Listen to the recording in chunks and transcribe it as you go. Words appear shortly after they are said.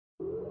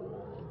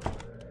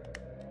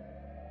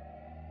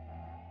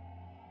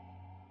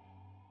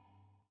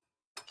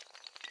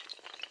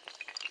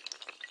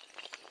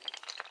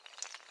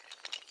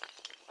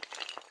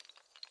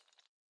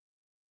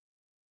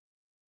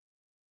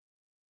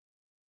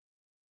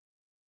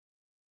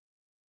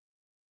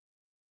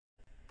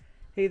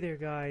Hey there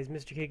guys,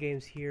 Mr. K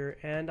Games here,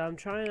 and I'm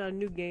trying a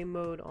new game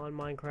mode on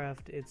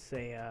Minecraft. It's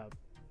a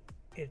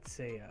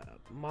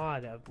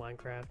mod of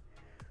Minecraft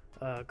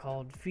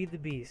called Feed the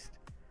Beast.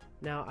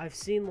 Now I've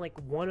seen like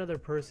one other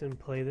person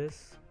play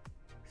this,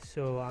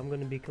 so I'm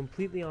gonna be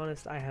completely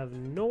honest. I have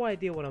no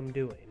idea what I'm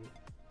doing.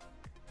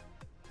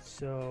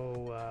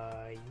 So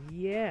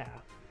yeah,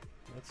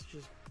 let's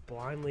just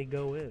blindly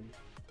go in.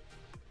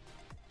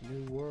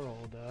 New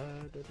world.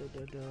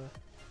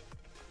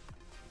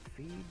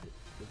 Feed the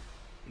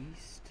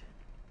Beast.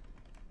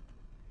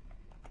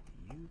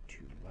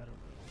 YouTube, I don't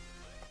know.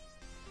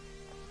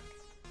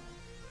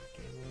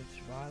 Game mode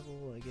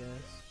survival, I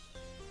guess.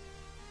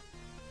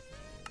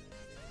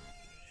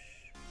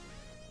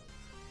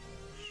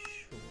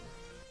 Sure.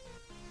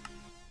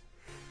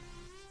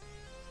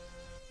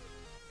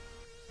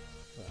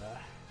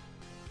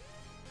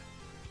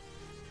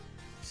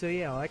 So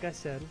yeah, like I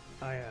said,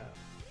 I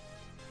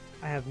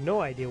have no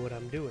idea what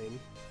I'm doing.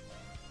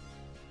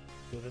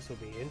 So this will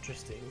be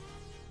interesting,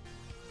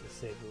 to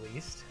say the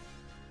least.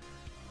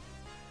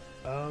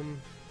 Okay,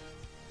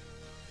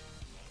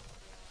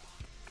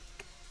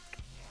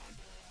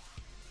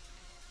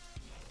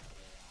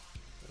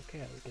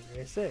 I was getting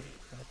ready to say,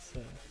 that's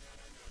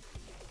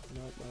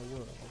not my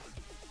world.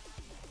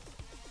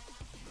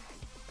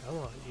 Come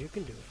on, you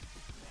can do it.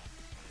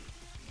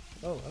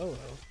 Oh, hello.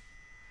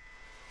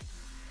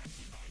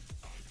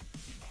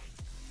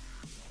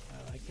 I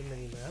like the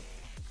mini-map.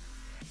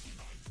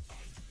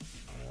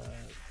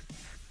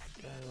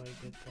 How do I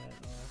get that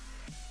off?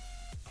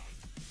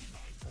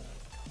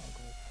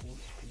 Toggle full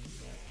screen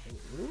map.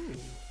 Ooh!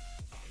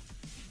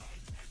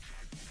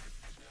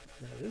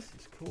 Now this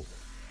is cool.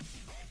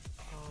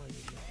 Oh,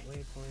 you got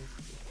waypoints.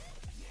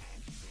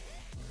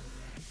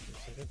 Alright, for a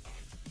second.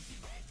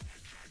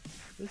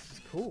 This is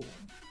cool.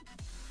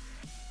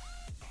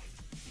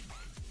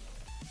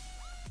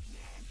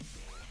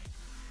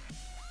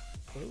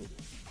 Oh.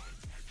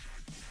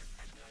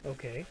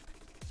 Okay.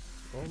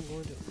 Well, I'm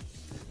going to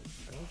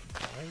go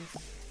find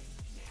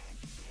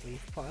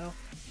leaf pile.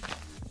 I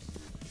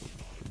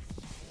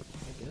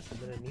guess I'm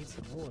gonna need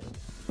some more.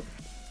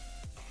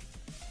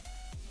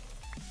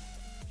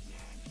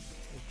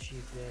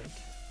 Achievement.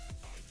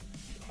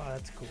 Oh,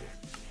 that's cool.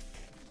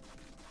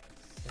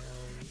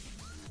 Sound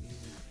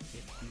music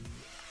 50.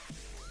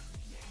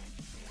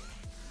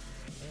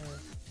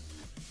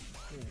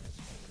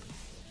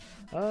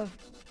 Yeah, I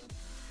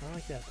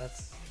like that.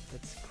 That's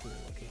cool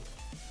looking.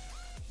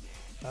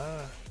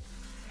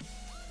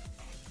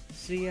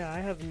 So yeah, I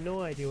have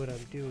no idea what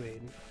I'm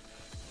doing.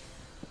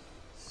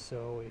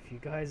 So if you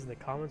guys in the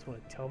comments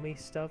want to tell me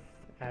stuff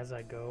as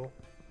I go,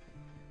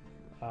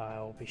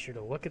 I'll be sure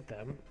to look at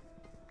them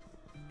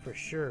for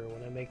sure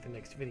when I make the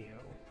next video.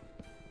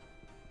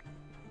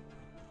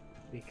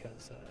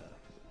 Because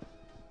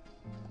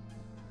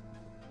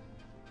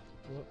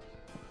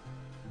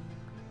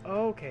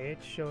okay,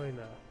 it's showing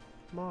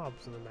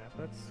mobs on the map.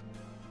 That's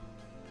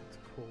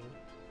cool.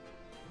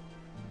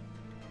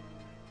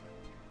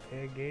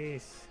 Hey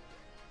guys.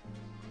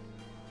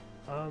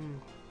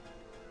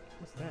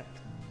 What's that?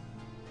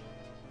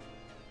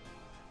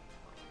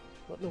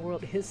 What in the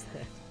world is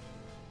that?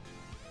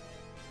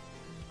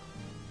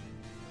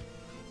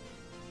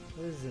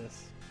 What is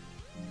this?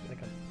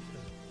 Like a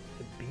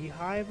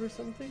beehive or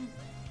something?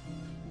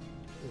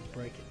 Let's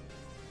break it.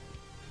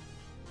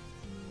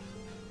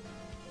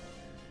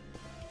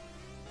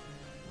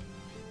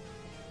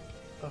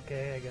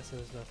 Okay, I guess there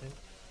was nothing.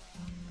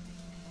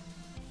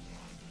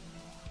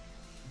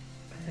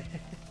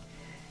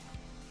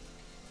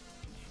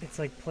 It's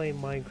like playing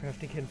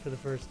Minecraft again for the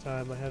first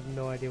time. I have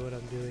no idea what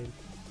I'm doing.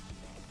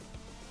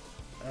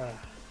 Oh,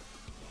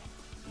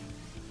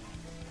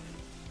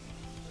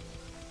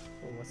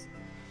 what's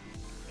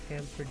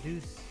can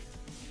produce?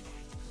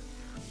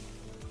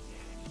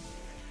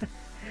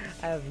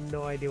 I have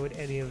no idea what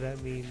any of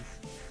that means.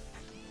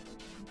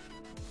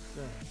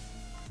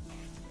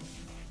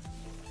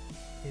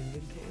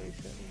 Inventory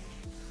setting?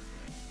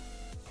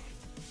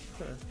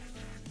 Huh.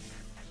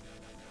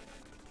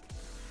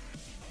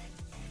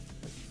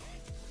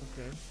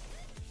 Okay.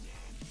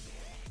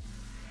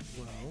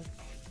 Well.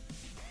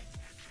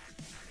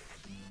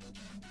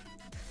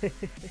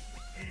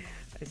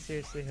 I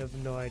seriously have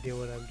no idea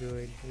what I'm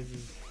doing.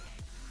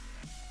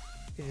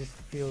 It just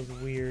feels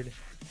weird.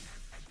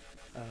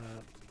 I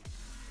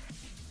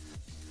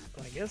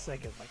guess I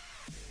could like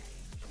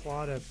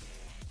plot a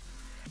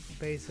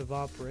base of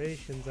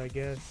operations, I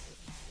guess.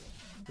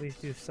 At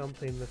least do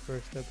something in the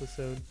first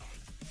episode.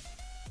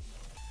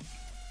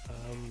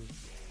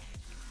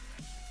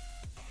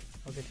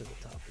 I'll get to the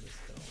top of this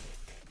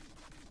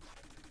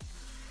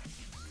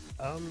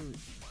hill.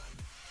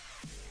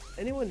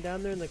 Anyone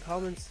down there in the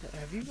comments,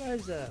 have you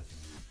guys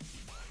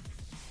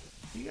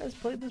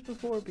played this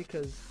before?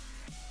 Because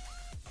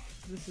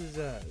this is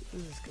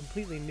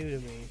completely new to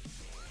me.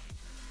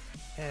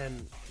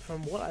 And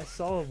from what I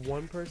saw of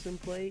one person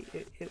play,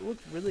 it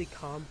looked really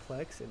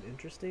complex and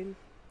interesting,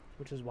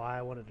 which is why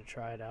I wanted to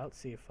try it out,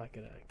 see if I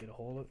could get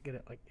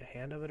a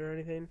hand of it or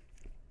anything.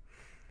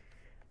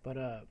 But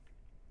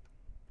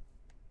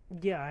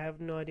Yeah, I have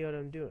no idea what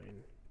I'm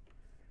doing.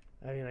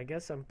 I mean, I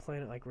guess I'm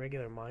playing it like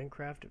regular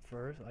Minecraft at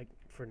first, like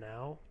for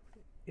now,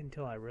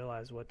 until I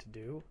realize what to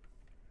do.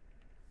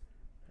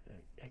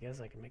 I guess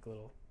I can make a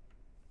little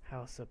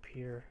house up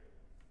here,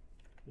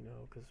 you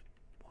know, because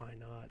why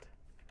not?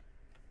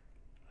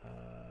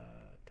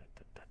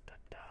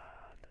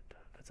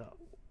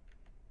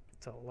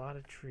 That's a lot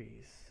of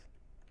trees.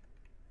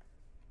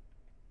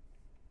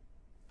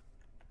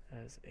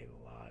 That's a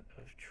lot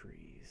of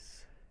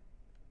trees.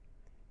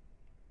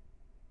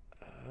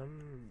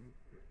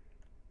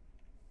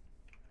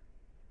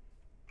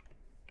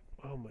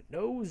 Oh my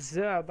nose.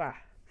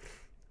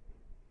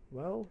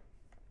 Well,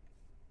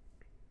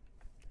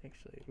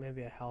 actually,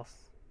 maybe a house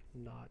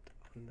not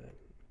on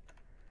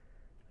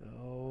the.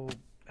 Oh,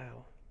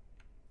 ow.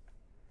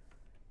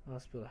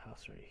 Let's build a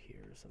house right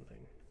here or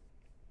something.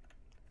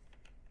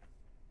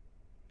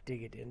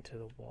 Dig it into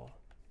the wall.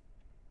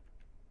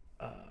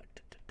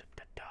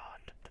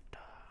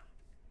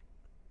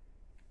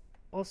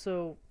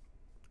 Also,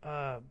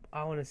 I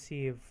want to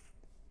see if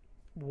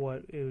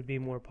what it would be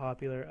more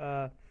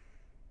popular.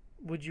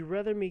 Would you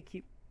rather me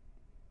keep?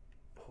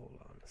 Hold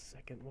on a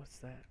second. What's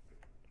that?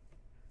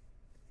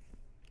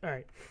 All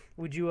right.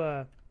 Would you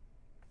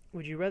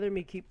rather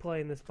me keep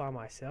playing this by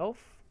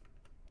myself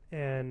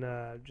and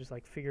just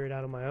like figure it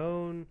out on my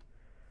own,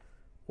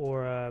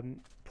 or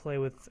play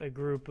with a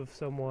group of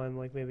someone,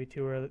 like maybe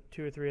two or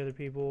three other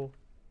people?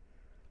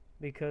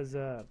 Because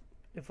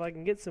if I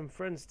can get some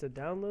friends to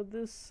download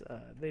this,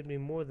 they'd be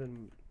more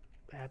than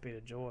happy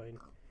to join.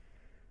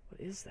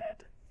 What is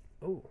that?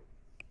 Oh.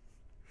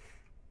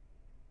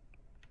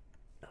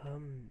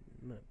 I'm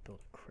gonna build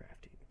a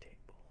crafting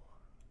table.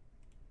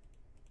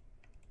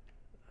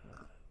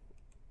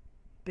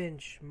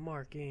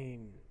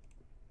 Benchmarking.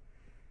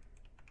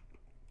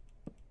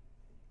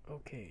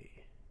 Okay.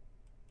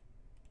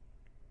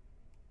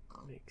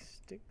 Make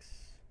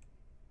sticks.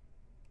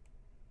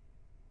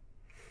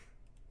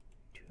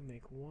 To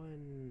make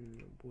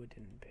one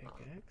wooden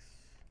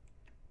pickaxe.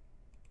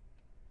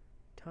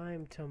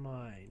 Time to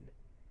mine.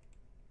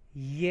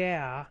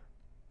 Yeah.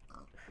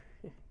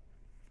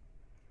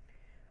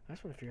 I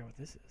just want to figure out what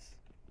this is.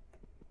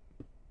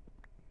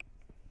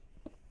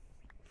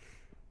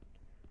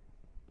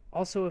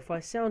 Also, if I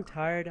sound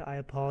tired, I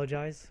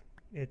apologize.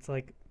 It's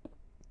like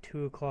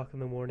 2 o'clock in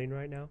the morning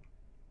right now.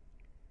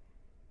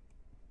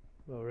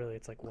 Well, really,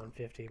 it's like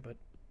 1:50, but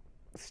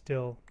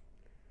still,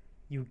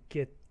 you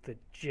get the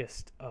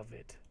gist of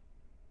it.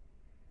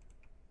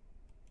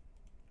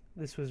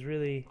 This was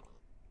really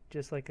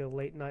just like a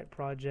late night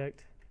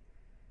project.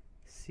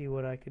 See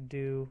what I could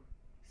do.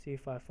 See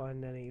if I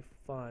find any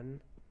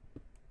fun.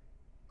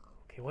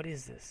 Okay, what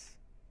is this?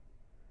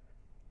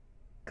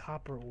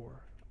 Copper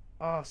ore.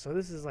 Oh, so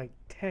this is like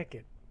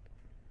Tekken.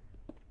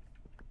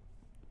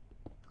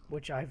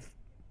 Which I've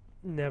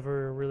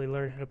never really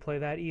learned how to play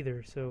that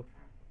either, so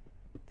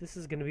this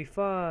is gonna be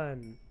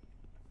fun.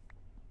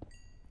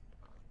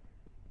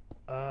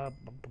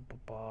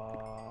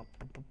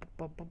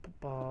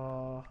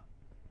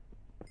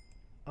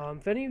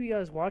 If any of you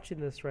guys watching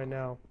this right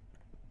now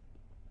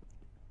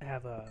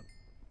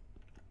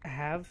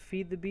have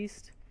Feed the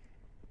Beast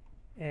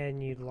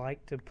and you'd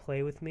like to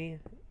play with me,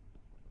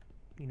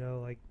 you know,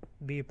 like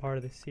be a part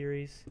of the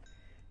series,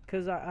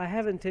 because I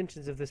have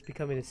intentions of this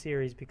becoming a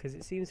series because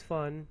it seems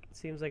fun. It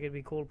seems like it'd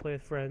be cool to play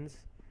with friends.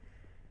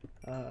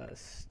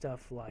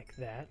 Stuff like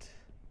that.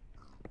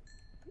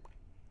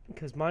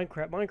 Because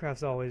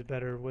Minecraft's always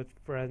better with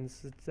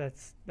friends.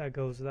 That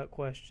goes without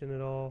question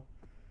at all.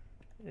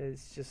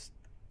 It's just,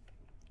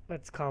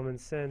 that's common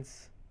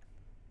sense.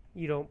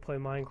 You don't play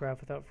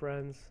Minecraft without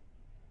friends.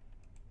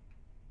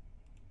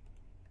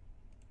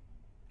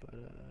 But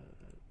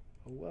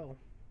oh well,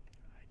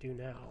 I do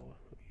now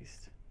at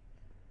least.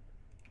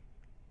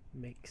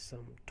 Make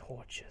some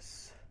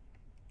torches.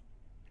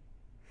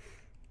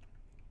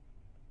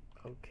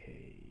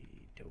 Okay,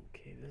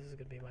 this is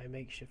gonna be my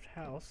makeshift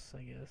house,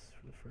 I guess,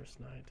 for the first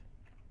night.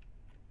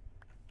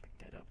 Pick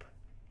that up.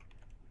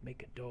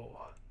 Make a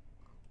door.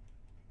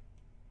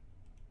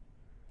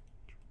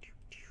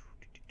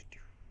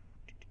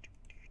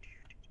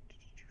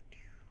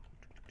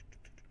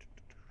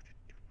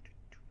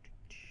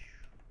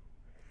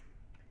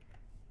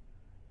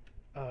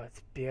 Oh,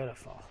 it's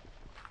beautiful.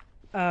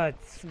 Oh,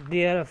 it's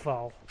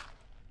beautiful.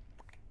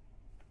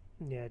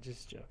 Yeah,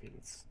 just joking.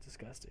 It's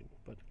disgusting,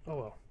 but oh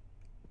well.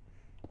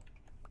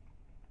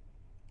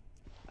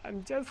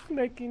 I'm just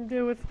making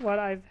do with what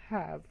I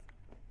have.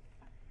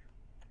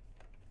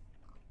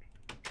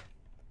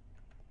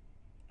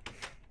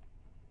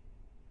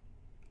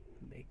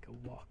 Make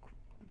a walk.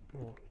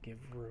 Well, give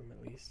room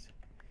at least.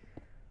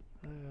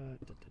 Well,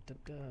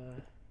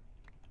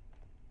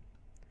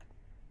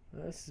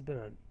 this has been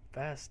a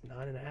fast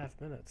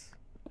 9.5 minutes.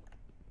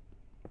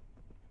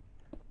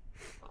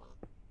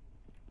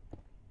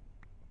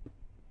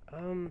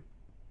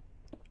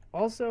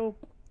 Also,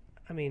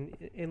 I mean,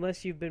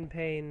 unless you've been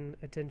paying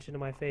attention to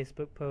my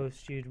Facebook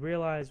posts, you'd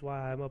realize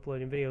why I'm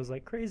uploading videos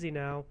like crazy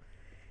now.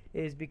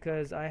 is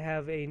because I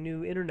have a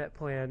new internet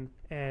plan,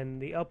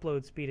 and the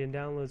upload speed and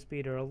download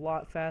speed are a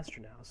lot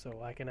faster now,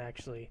 so I can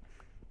actually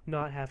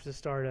not have to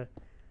start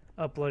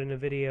uploading a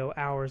video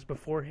hours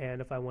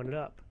beforehand if I want it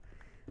up.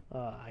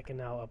 I can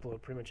now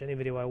upload pretty much any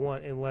video I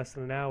want in less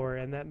than an hour,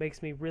 and that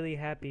makes me really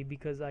happy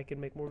because I can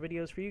make more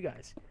videos for you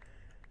guys.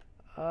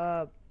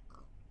 It's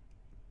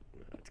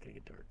gonna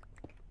get dark.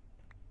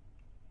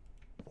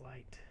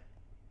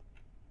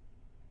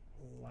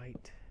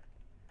 Light.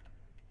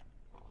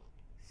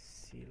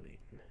 Ceiling.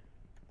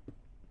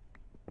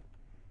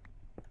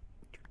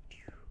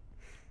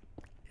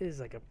 It is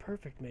like a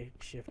perfect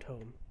makeshift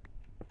home.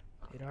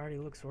 It already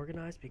looks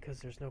organized because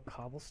there's no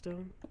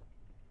cobblestone.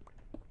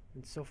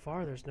 And so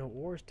far there's no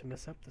ores to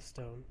mess up the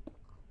stone.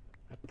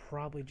 I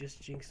probably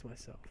just jinxed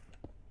myself.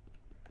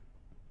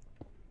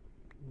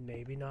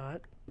 Maybe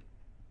not.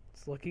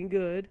 It's looking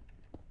good.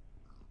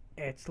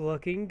 It's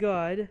looking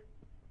good.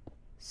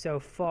 So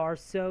far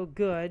so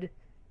good.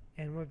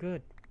 And we're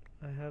good.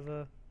 I have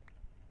a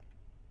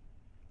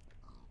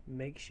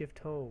makeshift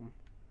home.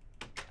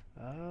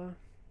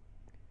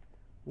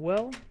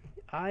 Well,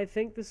 I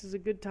think this is a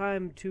good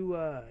time to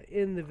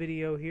end the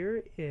video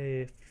here.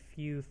 If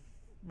you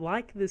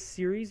like this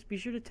series, be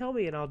sure to tell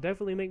me, and I'll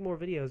definitely make more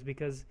videos,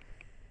 because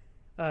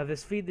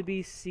this Feed the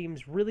Beast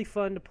seems really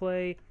fun to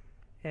play,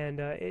 and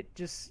I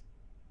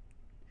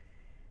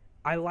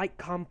like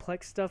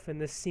complex stuff, and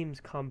this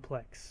seems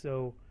complex,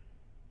 so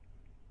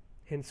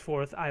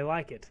henceforth I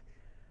like it.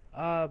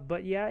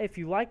 But yeah, if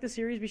you like the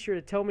series, be sure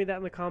to tell me that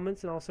in the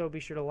comments, and also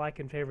be sure to like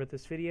and favorite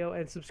this video,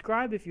 and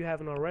subscribe if you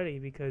haven't already,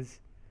 because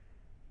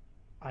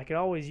I could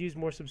always use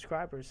more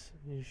subscribers.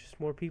 There's just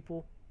more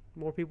people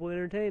to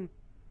entertain.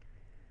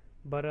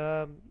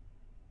 But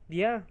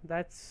yeah,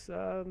 that's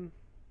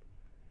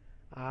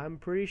I'm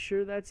pretty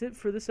sure that's it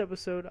for this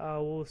episode. I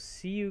will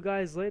see you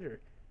guys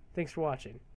later. Thanks for watching.